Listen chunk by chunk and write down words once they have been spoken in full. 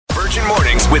Virgin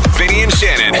Mornings with Vinny and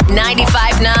Shannon.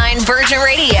 95.9 Virgin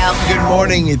Radio. Good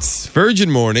morning. It's Virgin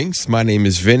Mornings. My name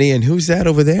is Vinny, and who's that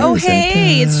over there? Oh, Is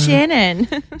hey, that, it's Shannon.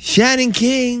 Shannon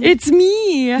King. It's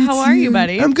me. How are you,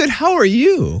 buddy? I'm good. How are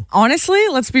you? Honestly,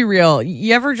 let's be real.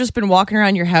 You ever just been walking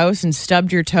around your house and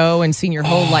stubbed your toe and seen your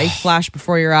whole life flash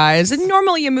before your eyes? And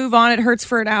normally you move on. It hurts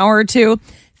for an hour or two.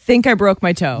 Think I broke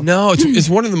my toe. No, it's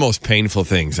one of the most painful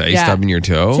things. Yeah. Stubbing your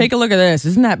toe. Take a look at this.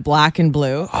 Isn't that black and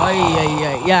blue?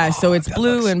 Yeah. So it's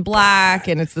blue and black,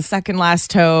 and it's the second last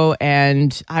toe.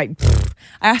 And I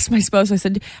asked my spouse, I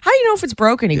said, how do you know if it's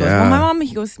broken? He goes, Yeah. well,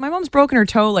 my mom's broken her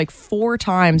toe like 4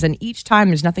 times, and each time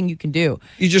there's nothing you can do.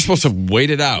 You're just supposed to wait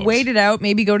it out. Wait it out,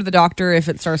 maybe go to the doctor if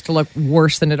it starts to look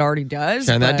worse than it already does.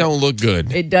 And that but don't look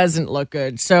good. It doesn't look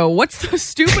good. So what's the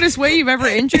stupidest way you've ever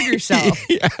injured yourself?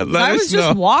 Yeah, let I us was know.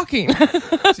 just walking. Remember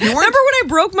when I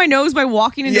broke my nose by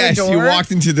walking into a door? Yes, you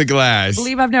walked into the glass. I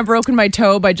believe I've now broken my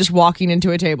toe by just walking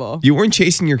into a table. You weren't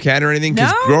chasing your cat or anything?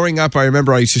 Because No. growing up, I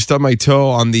remember I used to stub my toe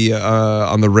on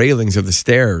the railings of the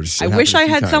stairs. I wish I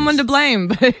had someone to blame,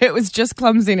 but it was just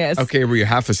clumsiness. Okay, were you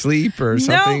half asleep or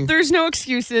something? No, there's no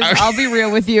excuses. I'll be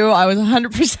real with you. I was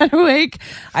 100% awake.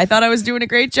 I thought I was doing a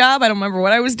great job. I don't remember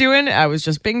what I was doing. I was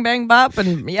just bing, bang, bop,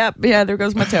 and yeah, there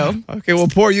goes my toe. Okay, well,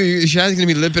 poor you. Shannon's going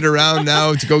to be limping around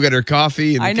now to go get her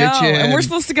coffee in the I know. kitchen. And we're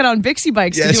supposed to get on Bixie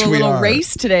bikes Yes, to do a we little are.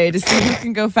 race today to see who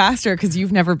can go faster because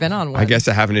you've never been on one. I guess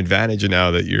I have an advantage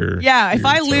now that you're... Yeah, if your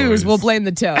I toe lose, is- we'll blame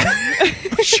the toe.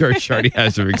 Sure, Shardy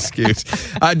has some excuse.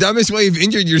 Dumbest way you've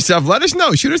injured yourself, let us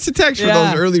know. Shoot us a text for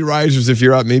Yeah. those early risers if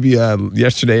you're up maybe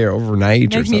yesterday or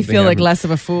overnight or Make something. me feel like less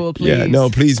of a fool, please. Yeah, no,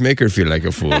 please make her feel like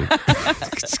a fool.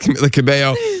 It's Camila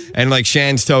Cabello. And like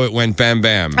Shan's toe, it went bam,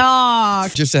 bam. Oh,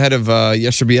 Just ahead of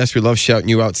Yes or BS, we love shouting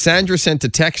you out. Sandra sent a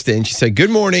text in. She said, good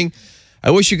morning. I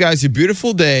wish you guys a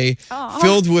beautiful day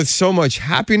filled with so much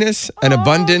happiness and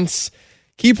abundance.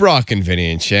 Keep rocking, Vinny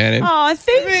and Shannon.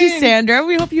 thank you, Sandra.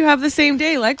 We hope you have the same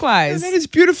day. Likewise. That is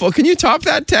beautiful. Can you top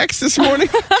that text this morning?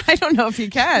 I don't know if you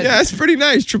can. Yeah, it's pretty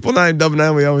nice.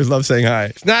 99999. We always love saying hi.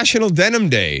 It's National Denim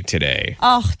Day today.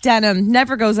 Oh, denim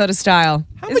never goes out of style.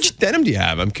 How much denim do you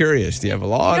have? I'm curious. Do you have a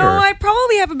lot? No, or? I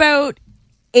probably have about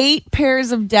 8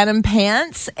 pairs of denim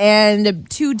pants and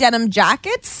 2 denim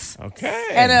jackets. Okay.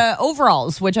 And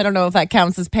overalls, which I don't know if that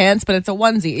counts as pants, but it's a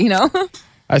onesie, you know?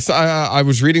 I saw. I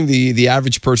was reading the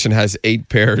average person has 8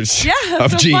 pairs Yeah,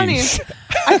 of that's so jeans. funny.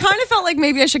 I kind of felt like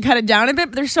maybe I should cut it down a bit,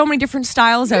 but there's so many different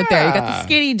styles out there. You got the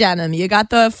skinny denim, you got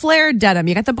the flared denim,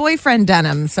 you got the boyfriend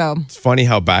denim. So It's funny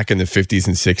how back in the 50s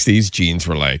and 60s, jeans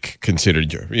were like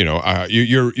considered, you're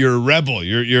a rebel.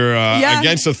 You're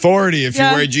against authority. If you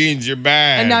Yeah. wear jeans, you're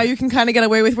bad. and now you can kind of get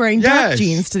away with wearing dark Yes.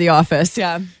 jeans to the office.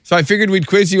 Yeah. So I figured we'd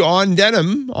quiz you on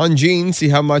denim, on jeans, see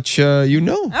how much you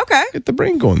know. Okay. Get the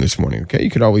brain going this morning, okay? You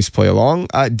could always play along.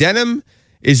 Denim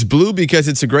is blue because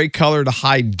it's a great color to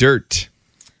hide dirt.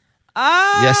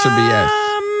 Yes or BS?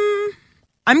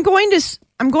 I'm going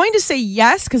to say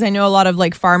yes because I know a lot of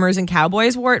like farmers and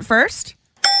cowboys wore it first.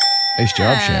 Nice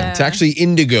job, Shan. It's actually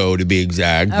indigo to be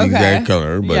exact, the Okay. exact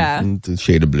color, but Yeah. it's a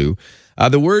shade of blue.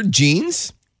 The word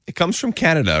jeans, it comes from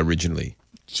Canada originally.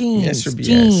 Jeans. Yes or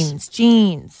BS?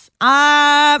 Jeans.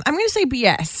 I'm going to say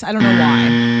BS. I don't know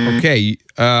why. Okay.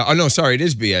 No, sorry, it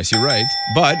is BS. You're right.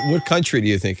 But what country do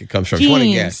you think it comes from? If you want to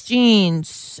guess.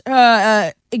 Jeans.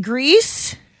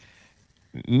 Greece.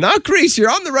 Not Greece. You're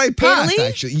on the right path, Italy?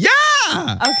 actually.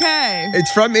 Yeah. Okay.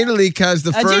 It's from Italy because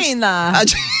the first... Agenda.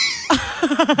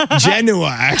 Genoa,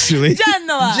 actually.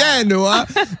 Genoa.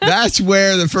 That's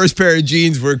where the first pair of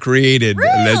jeans were created,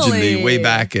 allegedly, Really? way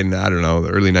back in, I don't know, the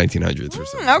early 1900s or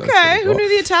something. That's Okay. pretty Who cool. knew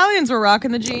the Italians were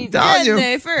rocking the jeans? telling you.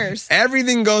 They first.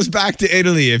 Everything goes back to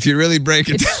Italy if you really break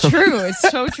it It's down. true. It's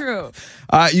so true.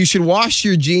 You should wash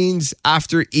your jeans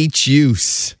after each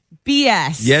use.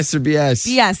 BS. Yes or BS?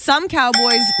 Yeah, some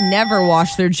cowboys never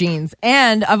wash their jeans.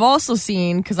 And I've also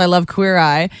seen, because I love Queer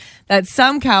Eye, that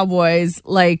some cowboys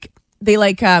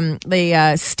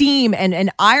they steam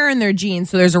and iron their jeans.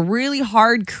 So there's a really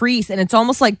hard crease and it's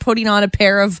almost like putting on a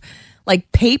pair of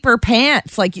like paper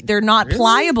pants. Like they're not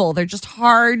pliable. They're just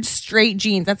hard, straight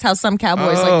jeans. That's how some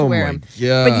cowboys like to wear my them.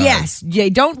 God. But yes,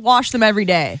 you don't wash them every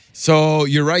day. So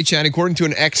you're right, Jan. According to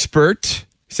an expert,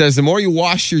 says the more you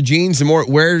wash your jeans, the more it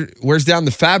wears down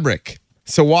the fabric.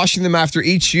 So washing them after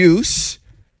each use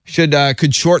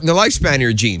could shorten the lifespan of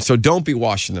your jeans. So don't be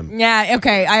washing them. Yeah,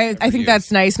 okay. I think that's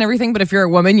nice and everything, but if you're a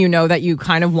woman, you know that you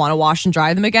kind of want to wash and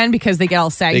dry them again because they get all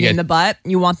saggy in the butt.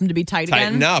 You want them to be tight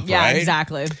again. Tighten up, yeah, right?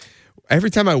 exactly. every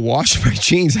time I wash my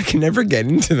jeans, I can never get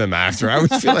into them after. I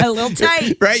always feel like A little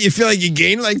tight. right? You feel like you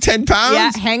gained like 10 pounds.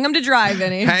 Yeah, hang them to dry,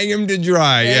 Vinny. Hang them to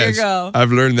dry. There you yes, go.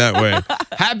 I've learned that way.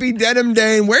 Happy Denim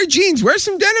Day, and wear jeans. Wear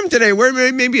some denim today. Wear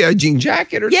maybe a jean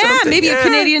jacket or Yeah, something. maybe a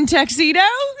Canadian tuxedo.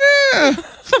 Yeah.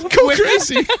 Go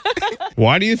crazy.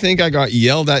 Why do you think I got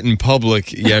yelled at in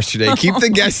public yesterday? Keep the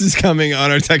guesses coming on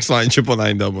our text line,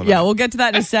 999. Yeah, we'll get to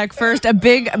that in a sec. First, a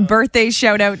big birthday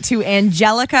shout out to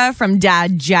Angelica from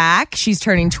Dad Jack. She's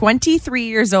turning 23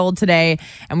 years old today,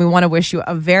 and we want to wish you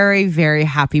a very, very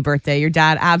happy birthday. Your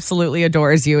dad absolutely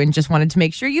adores you and just wanted to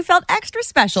make sure you felt extra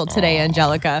special today,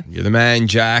 Angelica. You're the man,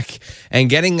 Jack. And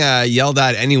getting yelled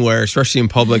at anywhere, especially in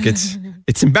public, it's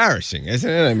embarrassing, isn't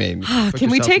it? I mean, Can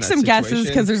we take some guesses?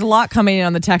 Because there's a lot coming in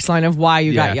on the text line of why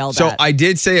you got yelled so at. I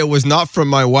did say it was not from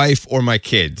my wife or my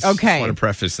kids. Okay. I want to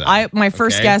preface that. My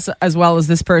first Okay? guess, as well as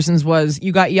this person's, was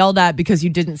you got yelled at because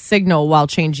you didn't signal while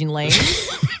changing lanes.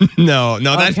 No,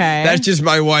 Okay. that's just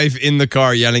my wife in the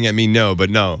car yelling at me. No,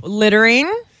 but no.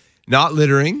 Littering. Not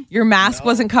littering. Your mask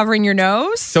wasn't covering your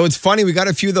nose. So it's funny, we got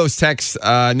a few of those texts,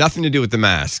 nothing to do with the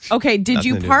mask. Okay, did Nothing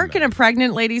you to do with park the in a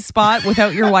pregnant lady's spot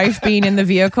without your wife being in the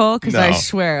vehicle? Because I No.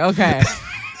 swear. Okay.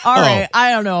 All right.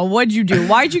 I don't know. What'd you do?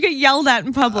 Why'd you get yelled at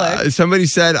in public? Somebody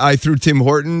said I threw Tim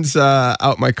Hortons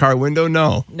out my car window.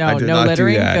 No. I No did not do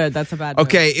littering? that. Good. That's a bad move.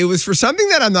 Okay, it was for something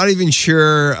that I'm not even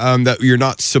sure that you're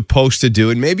not supposed to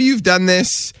do. And maybe you've done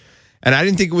this, and I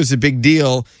didn't think it was a big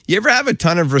deal. You ever have a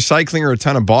ton of recycling or a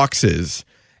ton of boxes,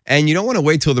 and you don't want to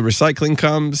wait till the recycling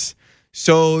comes,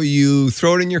 so you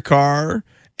throw it in your car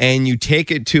and you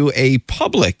take it to a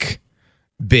public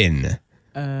bin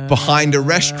behind a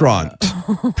restaurant,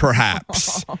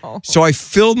 perhaps. So I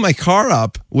filled my car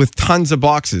up with tons of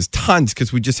boxes,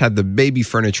 because we just had the baby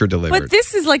furniture delivered. But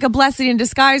this is like a blessing in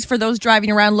disguise for those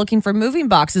driving around looking for moving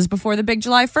boxes before the big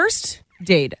July 1st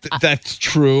date. That's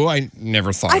true. I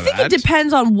never thought I of think that. it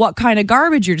depends on what kind of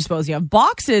garbage you're disposing of.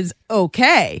 Boxes,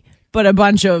 okay. But a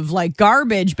bunch of like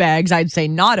garbage bags, I'd say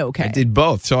not okay. I did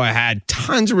both. So I had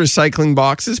tons of recycling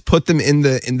boxes, put them in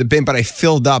the bin, but I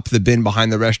filled up the bin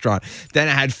behind the restaurant. Then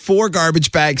I had 4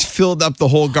 garbage bags, filled up the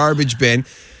whole garbage bin.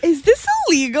 Is this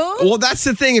illegal? Well, that's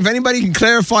the thing. If anybody can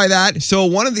clarify that. So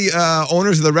one of the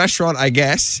owners of the restaurant, I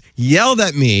guess, yelled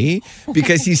at me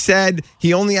because he said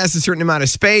he only has a certain amount of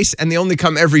space and they only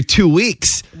come every 2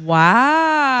 weeks.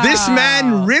 Wow. This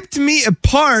man ripped me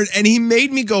apart and he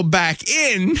made me go back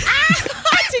in.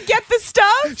 To get the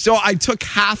stuff? So I took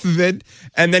half of it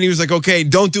and then he was like, okay,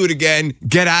 don't do it again.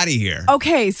 Get out of here.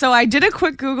 Okay, so I did a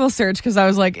quick Google search because I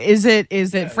was like, is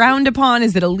it frowned upon?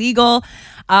 Is it illegal?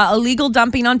 Illegal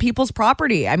dumping on people's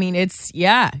property. I mean, it's,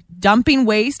 dumping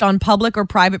waste on public or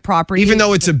private property. Even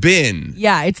though it's a bin.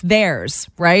 Yeah, it's theirs,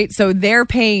 right? So they're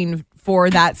paying for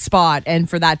that spot and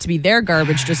for that to be their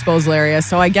garbage disposal area.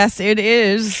 So I guess it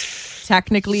is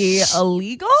technically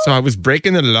illegal. So I was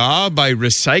breaking the law by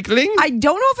recycling? I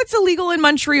don't know if it's illegal in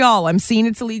Montreal. I'm seeing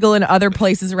it's illegal in other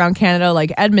places around Canada,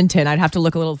 like Edmonton. I'd have to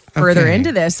look a little further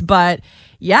into this, but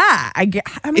yeah, I mean,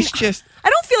 It's just- I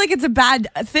don't feel like it's a bad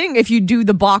thing if you do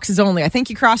the boxes only. I think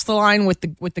you cross the line with the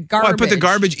garbage. Well, I put the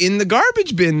garbage in the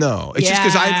garbage bin, though. It's just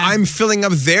because Yeah. I'm filling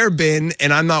up their bin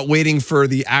and I'm not waiting for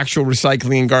the actual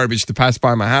recycling and garbage to pass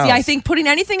by my house. Yeah, I think putting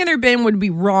anything in their bin would be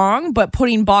wrong, but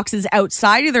putting boxes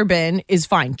outside of their bin is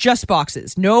fine. Just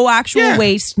boxes. No actual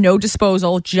waste, no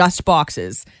disposal, just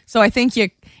boxes. So I think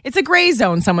it's a gray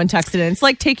zone, someone texted in. It's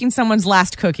like taking someone's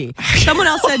last cookie. Someone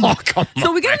else said,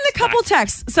 so we got in a couple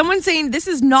texts. Someone saying this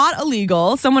is not illegal.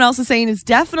 Someone else is saying it's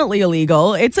definitely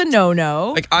illegal. It's a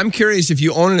no-no. Like, I'm curious, if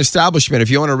you own an establishment, if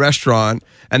you own a restaurant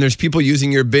and there's people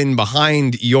using your bin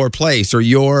behind your place or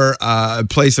your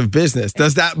place of business,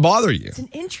 does that bother you? It's an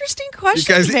interesting question,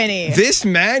 Because Vinny. this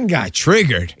man got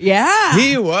triggered. Yeah.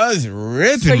 He was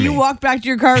ripping So you me. walked back to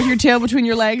your car with your tail between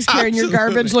your legs, carrying your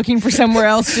Absolutely. garbage, looking for somewhere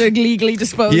else to legally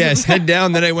dispose Yes, of. head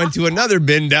down. Then I went to another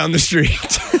bin down the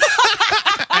street.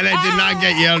 And I did not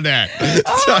get yelled at.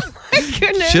 So,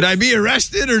 Goodness. should I be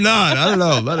arrested or not? I don't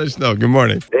know. Let us know. Good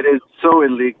morning. It is so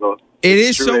illegal. It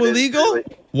is True, so it is illegal? really-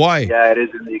 Why? Yeah, it is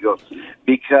illegal.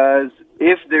 Because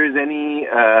if there's any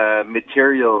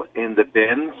material in the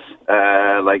bins,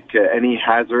 any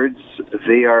hazards,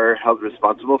 they are held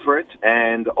responsible for it.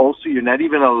 And also, you're not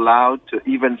even allowed to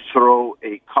even throw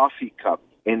a coffee cup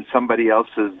in somebody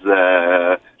else's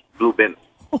blue bin.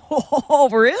 Oh,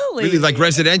 really? Really, like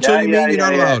residential, you mean? You're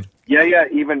not allowed? Yeah,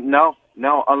 even, no.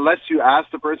 No, unless you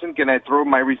ask the person, can I throw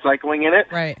my recycling in it?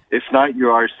 Right. If not,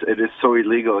 it is so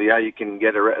illegal. Yeah, you can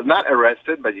get not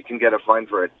arrested, but you can get a fine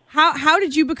for it. How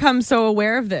did you become so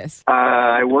aware of this?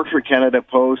 I work for Canada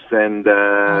Post, and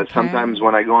sometimes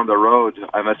when I go on the road,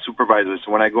 I'm a supervisor.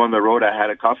 So when I go on the road, I had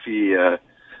a coffee,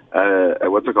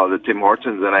 what's it called, the Tim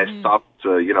Hortons, and I stopped,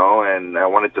 and I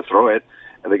wanted to throw it.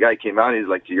 And the guy came out, he's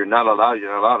like, you're not allowed.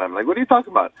 I'm like, what are you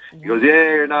talking about? He goes, yeah,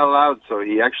 you're not allowed. So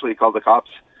he actually called the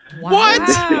cops. What?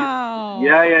 Wow.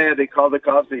 Yeah. They called the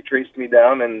cops. They traced me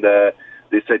down, and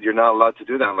they said, you're not allowed to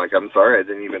do that. I'm like, I'm sorry. I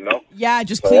didn't even know. Yeah,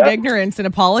 just plead ignorance and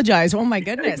apologize. Oh, my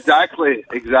goodness. Exactly.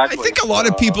 I think a lot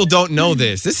of people don't know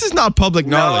this. This is not public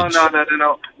knowledge.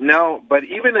 No, but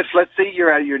even if, let's say,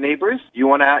 you're at your neighbor's, you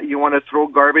want to throw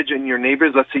garbage in your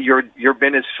neighbor's, let's say your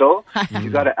bin is full, you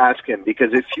got to ask him.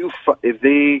 Because let's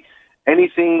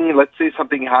say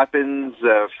something happens,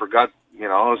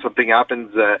 something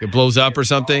happens. It blows up or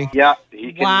something? Yeah,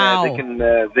 he can. Wow.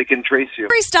 They can trace you.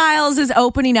 Harry Styles is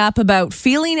opening up about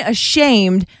feeling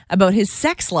ashamed about his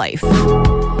sex life.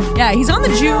 Yeah, he's on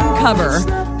the June cover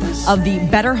of the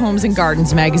Better Homes and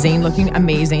Gardens magazine, looking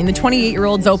amazing. The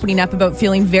 28-year-old's opening up about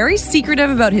feeling very secretive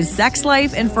about his sex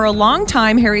life, and for a long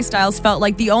time, Harry Styles felt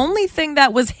like the only thing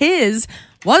that was his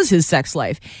sex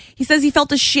life. He says he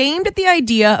felt ashamed at the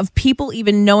idea of people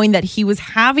even knowing that he was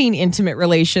having intimate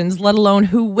relations, let alone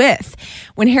who with.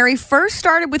 When Harry first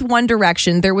started with One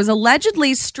Direction, there was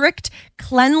allegedly strict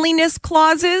cleanliness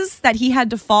clauses that he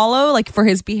had to follow, like for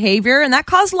his behavior, and that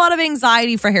caused a lot of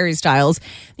anxiety for Harry Styles.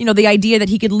 The idea that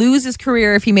he could lose his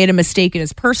career if he made a mistake in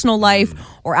his personal life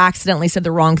or accidentally said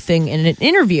the wrong thing in an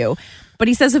interview. But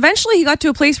he says eventually he got to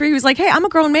a place where he was like, hey, I'm a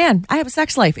grown man. I have a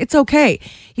sex life. It's okay.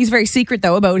 He's very secret,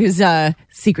 though, about his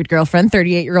secret girlfriend,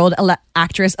 38-year-old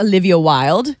actress Olivia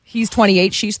Wilde. He's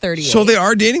 28. She's 38. So they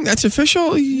are dating? That's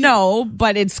official? No,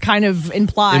 but it's kind of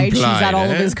implied. She's at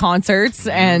all of his concerts.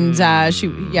 And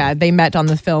they met on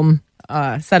the film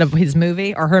set of his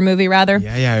movie, or her movie, rather.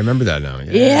 Yeah, I remember that now.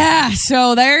 Yeah,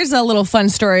 so there's a little fun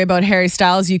story about Harry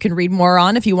Styles you can read more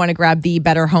on if you want to grab the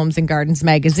Better Homes and Gardens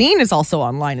magazine. It's also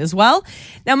online as well.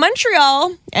 Now,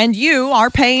 Montreal and you are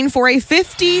paying for a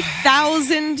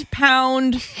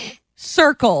 50,000-pound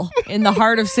circle in the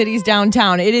heart of city's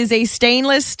downtown. It is a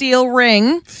stainless steel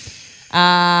ring.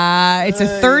 It's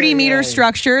a 30-meter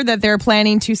structure that they're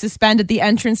planning to suspend at the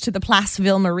entrance to the Place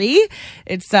Ville-Marie.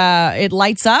 It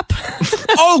lights up.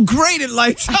 Oh, great. It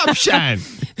lights up, Shan.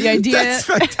 The idea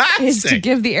is to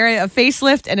give the area a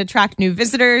facelift and attract new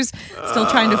visitors. Still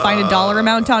trying to find a dollar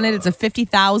amount on it. It's a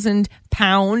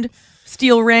 50,000-pound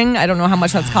steel ring. I don't know how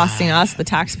much that's costing us, the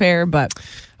taxpayer, but...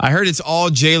 I heard it's all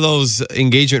J-Lo's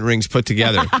engagement rings put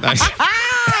together.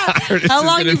 How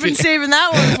long you been saving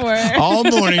that one for? All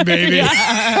morning, baby.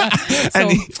 Yeah.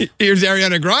 And here's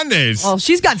Ariana Grande's. Well,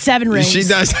 she's got 7 rings. She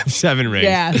does have 7 rings.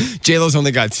 Yeah. J-Lo's only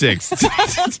got 6.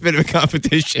 It's a bit of a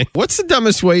competition. What's the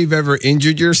dumbest way you've ever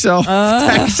injured yourself?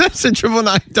 Text us at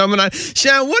 999.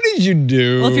 Shan, what did you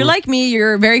do? Well, if you're like me,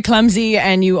 you're very clumsy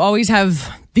and you always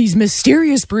have these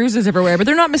mysterious bruises everywhere, but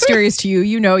they're not mysterious to you.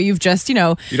 You've just, you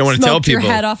don't want to tell people. Your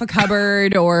head off a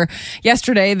cupboard, or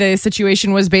yesterday the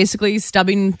situation was basically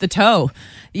stubbing the toe.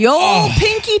 The old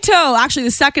pinky toe. Actually,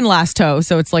 the second last toe,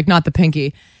 so it's like not the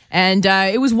pinky. And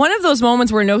it was one of those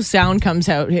moments where no sound comes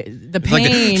out. The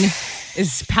pain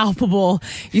is palpable.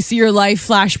 You see your life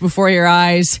flash before your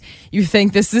eyes. You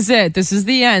think, this is it. This is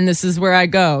the end. This is where I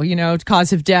go.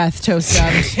 Cause of death, toe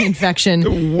stub, infection.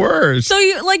 The worst. So,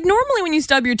 normally when you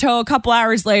stub your toe, a couple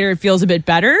hours later, it feels a bit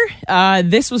better.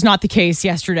 This was not the case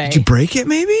yesterday. Did you break it,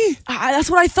 maybe? That's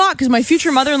what I thought, because my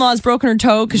future mother-in-law has broken her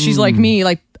toe because she's like me,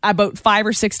 about 5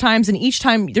 or 6 times, and each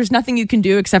time there's nothing you can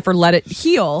do except for let it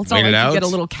heal. It's not like you get a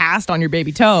little cast on your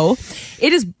baby toe.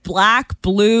 It is black,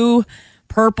 blue,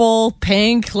 purple,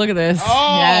 pink. Look at this.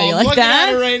 Oh, yeah, you like that?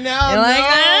 At it right now. You like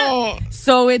that?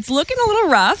 So it's looking a little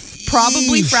rough,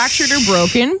 probably fractured or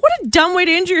broken. What a dumb way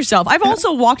to injure yourself. I've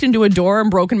also walked into a door and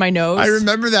broken my nose. I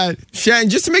remember that. Shan,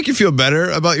 just to make you feel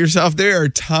better about yourself, there are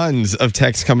tons of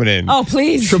texts coming in. Oh,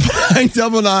 please.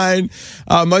 999.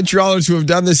 Montrealers who have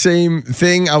done the same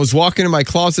thing. I was walking in my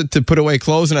closet to put away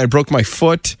clothes and I broke my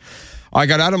foot. I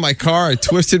got out of my car, I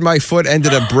twisted my foot,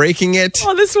 ended up breaking it.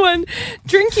 Oh, this one.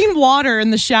 Drinking water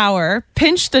in the shower,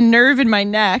 pinched a nerve in my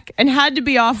neck, and had to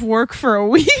be off work for a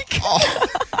week.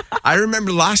 I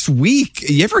remember last week,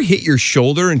 you ever hit your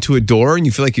shoulder into a door and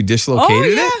you feel like you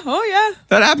dislocated it? Oh, yeah.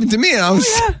 That happened to me. And I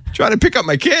was trying to pick up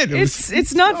my kid.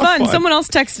 It's not fun. Someone else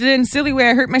texted in, silly way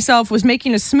I hurt myself, was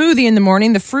making a smoothie in the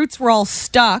morning. The fruits were all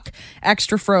stuck,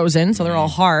 extra frozen, so they're all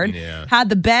hard. Yeah. Had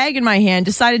the bag in my hand,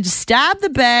 decided to stab the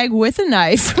bag with a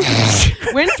knife.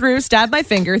 Went through, stabbed my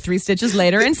finger, 3 stitches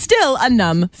later, and still a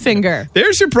numb finger.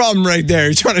 There's your problem right there.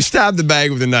 You're trying to stab the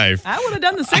bag with a knife. I would have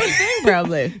done the same thing,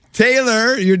 probably.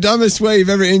 Taylor, your dumbest way you've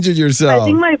ever injured yourself. I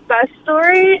think my best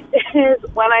story is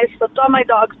when I slipped on my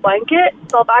dog's blanket,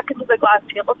 fell back into the glass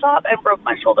tabletop, and broke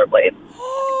my shoulder blade.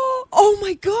 Oh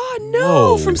my God,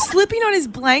 no. Whoa. From slipping on his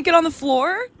blanket on the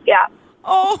floor? Yeah.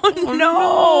 Oh, no.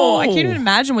 no. I can't even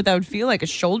imagine what that would feel like, a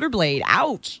shoulder blade.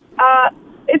 Ouch.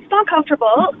 It's not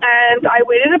comfortable, and I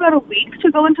waited about a week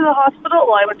to go into the hospital.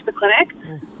 Well, I went to the clinic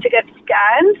to get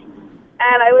scanned,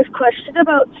 and I was questioned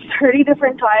about 30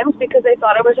 different times because they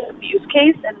thought it was an abuse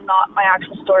case and not my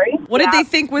actual story. What did they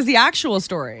think was the actual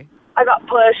story? I got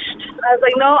pushed. I was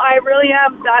like, no, I really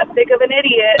am that big of an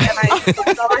idiot, and I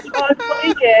slipped on my dog's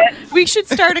blanket. We should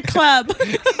start a club.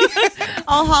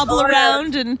 I'll hobble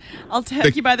around and I'll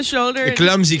take you by the shoulder. The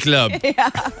clumsy club. The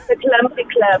clumsy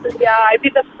club. Yeah, I'd be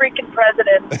the freaking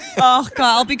president. Oh,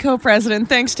 God, I'll be co-president.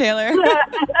 Thanks, Taylor.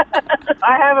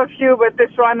 I have a few, but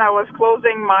this one I was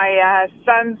closing my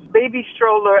son's baby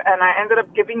stroller, and I ended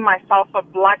up giving myself a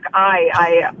black eye.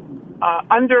 I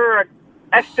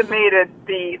underestimated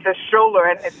the stroller,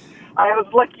 and I was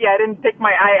lucky I didn't take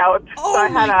my eye out. Oh, so I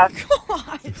had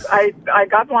God. I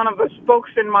got one of the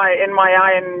spokes in my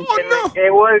eye, and,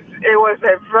 it was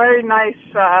a very nice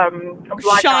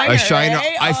black Shiner. eye. A shiner.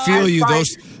 eh? I feel you.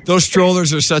 Those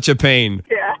strollers are such a pain.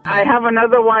 Yeah, I have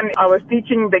another one. I was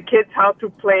teaching the kids how to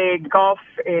play golf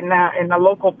in a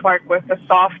local park with a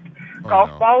soft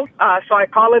golf ball. So I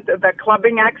call it the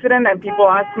clubbing accident, and people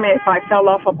ask me if I fell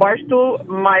off a bar stool.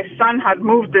 My son had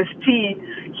moved his tee.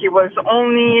 He was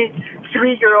only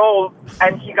 3-year-old,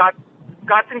 and he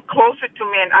gotten closer to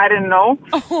me, and I didn't know.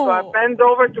 So I bent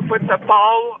over to put the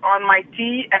ball on my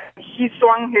tee, and he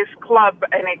swung his club,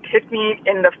 and it hit me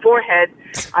in the forehead.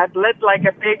 I bled like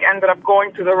a pig, ended up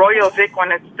going to the Royal Vic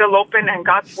when it's still open, and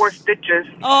got 4 stitches.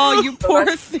 Oh, you poor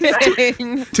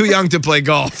thing. Too young to play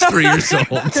golf, 3 years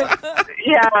old.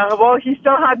 Yeah, well, he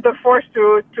still had the force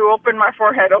to open my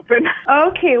forehead open.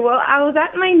 Okay, well, I was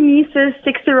at my niece's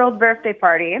 6-year-old birthday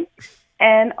party,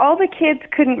 and all the kids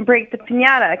couldn't break the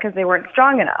piñata because they weren't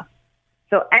strong enough.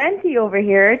 So Auntie over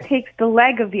here takes the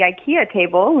leg of the IKEA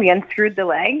table, we unscrewed the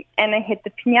leg, and I hit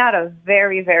the piñata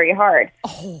very, very hard.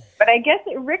 Oh. But I guess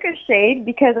it ricocheted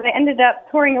because I ended up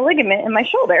tearing a ligament in my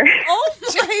shoulder. Oh,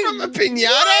 my. From a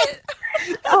piñata?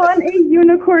 On a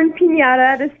unicorn piñata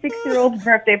at a 6-year-old's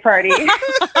birthday party.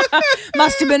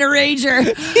 Must have been a rager.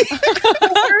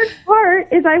 The worst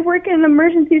part is I work in an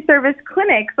emergency service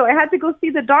clinic, so I had to go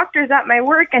see the doctors at my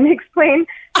work and explain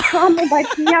trauma by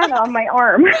piñata on my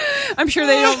arm. I'm sure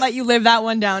they don't let you live that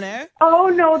one down, eh? Oh,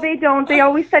 no, they don't. They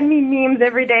always send me memes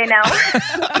every day now.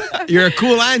 You're a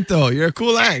cool aunt, though. You're a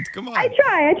cool aunt. Come on. I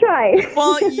try.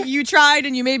 Well, you tried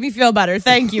and you made me feel better.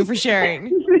 Thank you for sharing.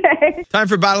 Time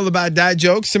for Battle of the Bad Dad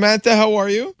jokes. Samantha, how are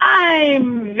you?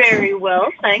 I'm very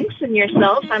well, thanks. And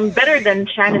yourself? I'm better than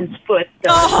Shannon's foot,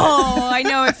 though. Oh, I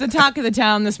know. It's the talk of the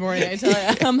town this morning, I tell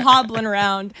you. I'm hobbling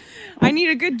around. I need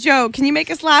a good joke. Can you make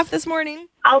us laugh this morning?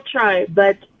 I'll try,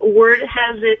 but word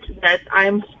has it that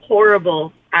I'm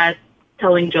horrible at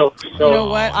telling jokes. So You know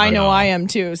what? I know I am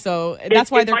too. So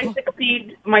that's why if they're I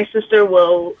succeed, my sister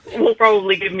will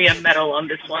probably give me a medal on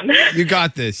this one. You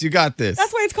got this. You got this.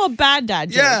 That's why it's called Bad Dad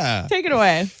jokes. Yeah. Take it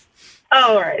away.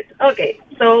 All right. Okay.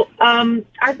 So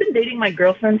I've been dating my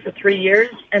girlfriend for 3 years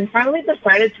and finally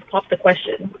decided to pop the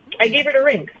question. I gave her the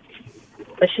ring,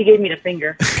 but she gave me the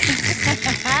finger.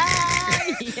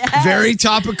 Yes. Very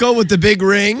topical with the big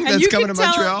ring And that's you coming can to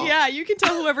tell, Montreal. Yeah, you can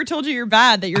tell whoever told you you're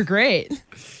bad that you're great.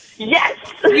 Yes.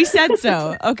 We said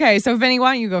so. Okay, so Vinny,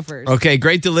 why don't you go first? Okay,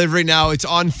 great delivery. Now it's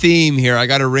on theme here. I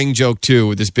got a ring joke too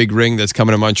with this big ring that's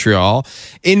coming to Montreal.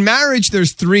 In marriage,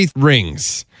 there's 3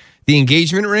 rings: the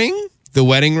engagement ring, the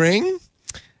wedding ring,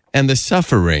 and the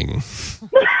suffer ring.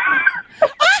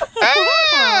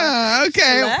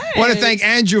 Okay. Nice. Want to thank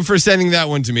Andrew for sending that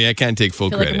one to me. I can't take full I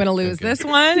feel like credit. I'm going to lose Okay. this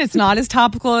one. It's not as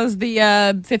topical as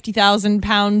the 50,000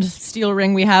 pound steel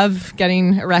ring we have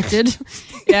getting erected.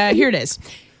 Here it is.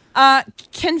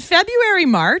 Can February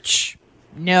March?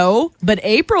 No, but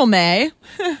April May.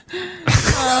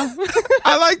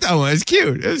 I like that one. It's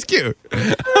cute. It was cute.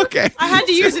 Okay. I had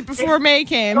to use it before May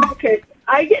came. Okay.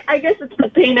 I guess it's the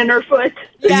pain in her foot.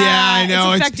 Yeah, I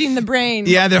know. It's affecting the brain.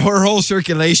 Yeah, her whole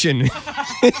circulation.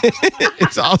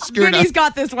 It's all screwed up. Vinny's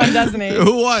got this one, doesn't he?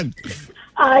 Who won?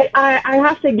 I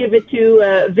have to give it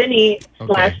to Vinny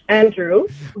 / Andrew,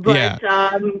 but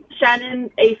Yeah.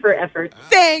 Shannon, A for effort.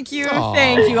 Thank you.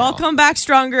 I'll come back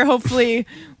stronger, hopefully,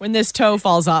 when this toe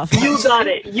falls off. You got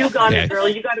it. You got Yeah. it, girl.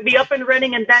 You got to be up and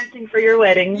running and dancing for your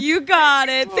wedding. You got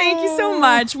it. Thank you so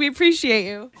much. We appreciate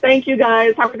you. Thank you,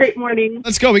 guys. Have a great morning.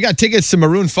 Let's go. We got tickets to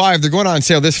Maroon 5. They're going on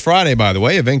sale this Friday, by the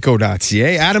way.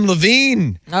 Evenco.ca. Adam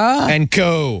Levine and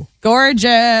co. Gorgeous.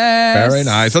 Very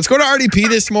nice. Let's go to RDP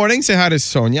this morning. Say hi to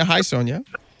Sonia. Hi, Sonia.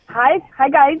 Hi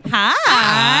guys.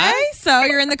 Hi. So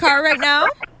you're in the car right now?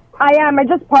 I am. I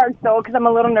just parked though because I'm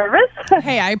a little nervous.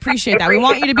 Hey, I appreciate that. We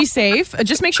want you to be safe.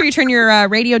 Just make sure you turn your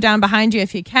radio down behind you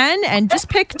if you can, and just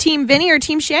pick Team Vinny or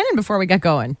Team Shannon before we get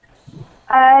going.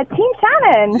 Team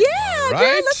Shannon. Yeah, Right.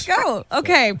 good. Let's go.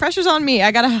 Okay, pressure's on me.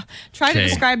 I gotta try to Okay.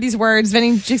 describe these words.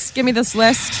 Vinny, just give me this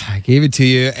list. I gave it to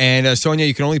you. And Sonia,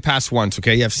 you can only pass once,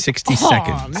 okay? You have 60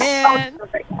 seconds. Oh man,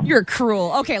 you're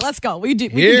cruel. Okay, let's go. We can do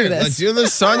Here, this. let's do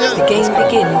this, Sonia. The game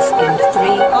begins in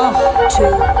 3,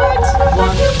 2,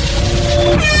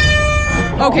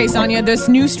 1. Okay, Sonia, this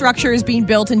new structure is being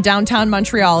built in downtown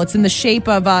Montreal. It's in the shape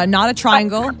of not a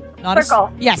triangle. Not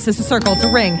Circle. Yes, it's a circle. It's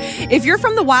a ring. If you're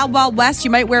from the Wild Wild West,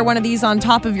 you might wear one of these on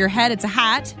top of your head. It's a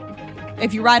hat.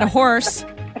 If you ride a horse.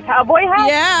 A cowboy hat.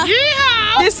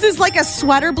 Yeah. This is like a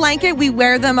sweater blanket. We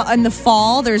wear them in the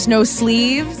fall. There's no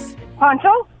sleeves.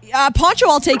 Poncho. Poncho,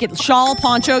 I'll take it. Shawl,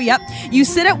 poncho, yep. You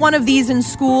sit at one of these in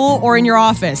school or in your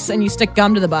office, and you stick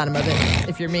gum to the bottom of it,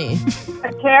 if you're me.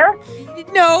 A chair.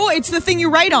 No, it's the thing you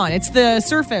write on. It's the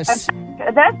surface.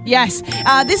 A desk. Yes.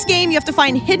 This game, you have to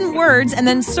find hidden words and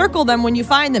then circle them when you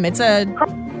find them. It's a...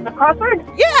 A crossword.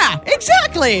 Yeah,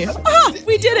 exactly. Oh,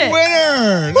 we did it.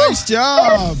 Winner! Nice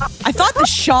job. I thought the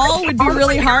shawl would be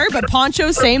really hard, but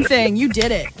poncho, same thing. You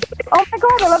did it. Oh my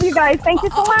God, I love you guys. Thank you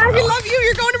so much. We love you.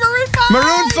 You're going to Maroon 5.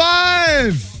 Maroon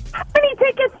 5! How many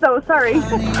tickets though? Sorry.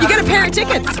 You get a pair of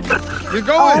tickets. You're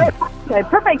going. Okay,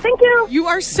 perfect. Thank you. You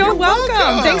are so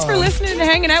welcome. Thanks for listening and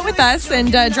hanging out with us,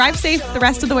 and drive safe the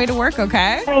rest of the way to work,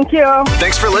 okay? Thank you.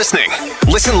 Thanks for listening.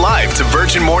 Listen live to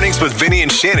Virgin Mornings with Vinny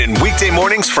and Shannon weekday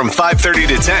mornings from 5:30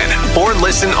 to 10, or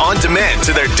listen on demand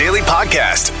to their daily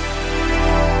podcast.